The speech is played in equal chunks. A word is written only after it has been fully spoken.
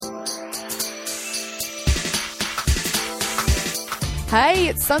Hey,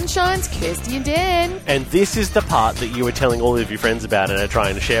 it's Sunshine's Kirsty and Dan. And this is the part that you were telling all of your friends about and are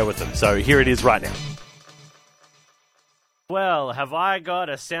trying to share with them. So here it is right now. Well, have I got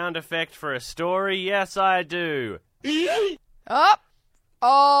a sound effect for a story? Yes, I do. Oh.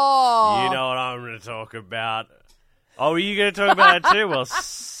 You know what I'm going to talk about. Oh, are you going to talk about it too? Well,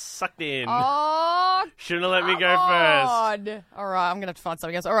 sucked in. Oh, shouldn't have let me go first. All right, I'm going to have to find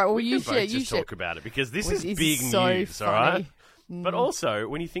something else. All right, well, We you can both share. just talk about it because this is This big is so news, all funny. right? But also,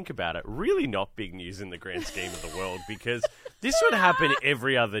 when you think about it, really not big news in the grand scheme of the world because this would happen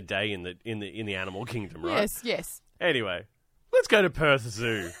every other day in the animal kingdom, right? Yes. Anyway, let's go to Perth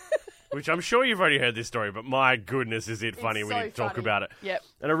Zoo, which I'm sure you've already heard this story, but my goodness, is it funny when so you talk funny. about it. Yep.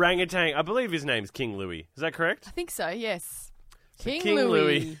 An orangutan, I believe his name's King Louis. Is that correct? I think so, yes. King King Louis.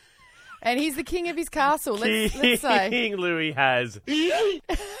 Louis. And he's the king of his castle, let's say. King Louis has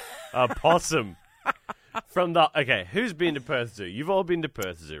a possum. Okay, who's been to Perth Zoo? You've all been to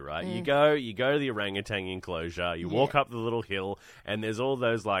Perth Zoo, right? You go to the orangutan enclosure, you walk up the little hill, and there's all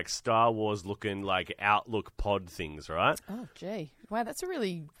those like Star Wars looking like Outlook pod things, right? Oh, gee. Wow, that's a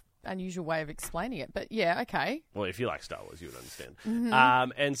really unusual way of explaining it. But yeah, okay. Well, if you like Star Wars, you would understand.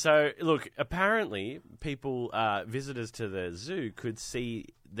 And so, look, apparently people, visitors to the zoo could see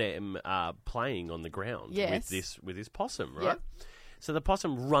them playing on the ground with this possum, right? Yep. So the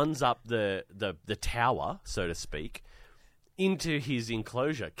possum runs up the tower, so to speak, into his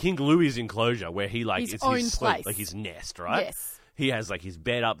enclosure, King Louis' enclosure, where he His it's own his sleep, place. like his nest, right? Yes. He has like his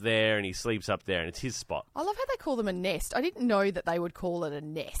bed up there, and he sleeps up there, and it's his spot. I love how they call them a nest. I didn't know that they would call it a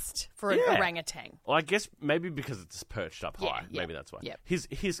nest for an orangutan. Well, I guess maybe because it's perched up high. Yeah, Maybe that's why. yep.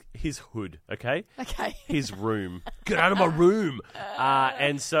 His hood, okay? Okay. His room. Get out of my room.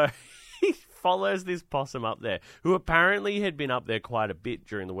 And so he follows this possum up there, who apparently had been up there quite a bit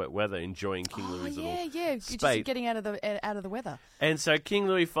during the wet weather, enjoying King Louis' little You're space. just getting out of the weather. And so King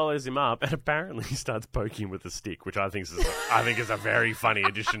Louis follows him up, and apparently he starts poking with a stick, which I think is a very funny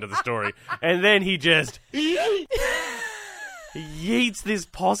addition to the story. And then he just yeets this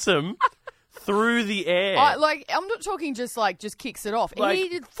possum through the air. I'm not talking just kicks it off. Like,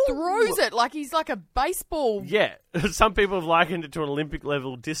 He throws it like he's like a baseball. Yeah, some people have likened it to an Olympic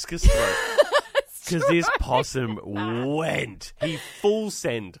level discus throw. Because this possum went. He full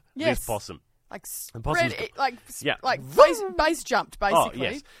send this possum. Like The possum's spread, like Yeah. base jumped basically. Oh,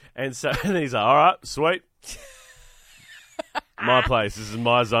 yes. And so and he's like, all right, sweet. My place. This is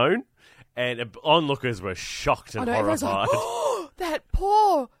my zone. And onlookers were shocked and Everyone's horrified. like, oh, that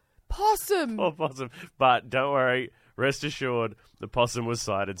poor possum. Poor possum. But don't worry. Rest assured, the possum was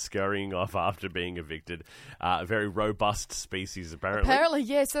sighted scurrying off after being evicted. A very robust species, apparently. Apparently,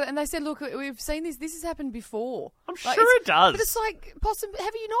 yes. And they said, look, we've seen this. This has happened before. I'm sure it does. But it's like, possum,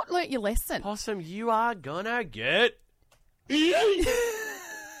 have you not learnt your lesson? Possum, you are gonna get... There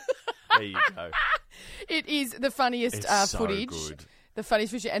you go. It is the funniest It's so footage. good. The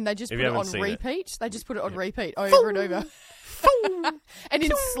funniest footage. And they just If put you it on haven't seen repeat. They just put it on repeat over and over. And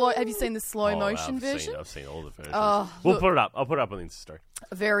in slow, have you seen the slow motion version? I've seen all the versions. Oh, We'll look. put it up. I'll put it up on the Insta story.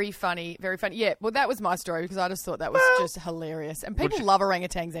 Very funny, very funny. Yeah, well, that was my story because I just thought that was just hilarious. And people love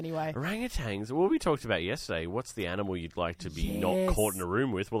orangutans anyway. Orangutans, well, we talked about yesterday, what's the animal you'd like to be not Yes. caught in a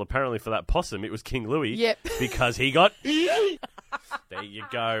room with? Well, apparently for that possum, it was King Louis. Yep. Because he got... There you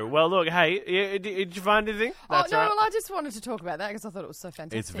go. Well, look, hey, did you find anything? That's no, all right. well, I just wanted to talk about that because I thought it was so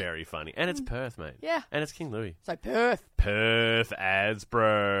fantastic. It's very funny. And it's Perth, mate. Yeah. And it's King Louis. So Perth. Perth ads,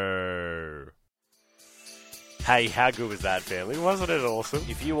 bro. Hey, how good was that, family? Wasn't it awesome?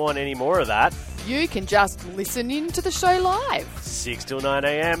 If you want any more of that, You can just listen in to the show live. 6 till 9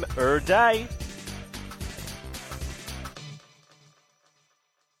 a.m. er day.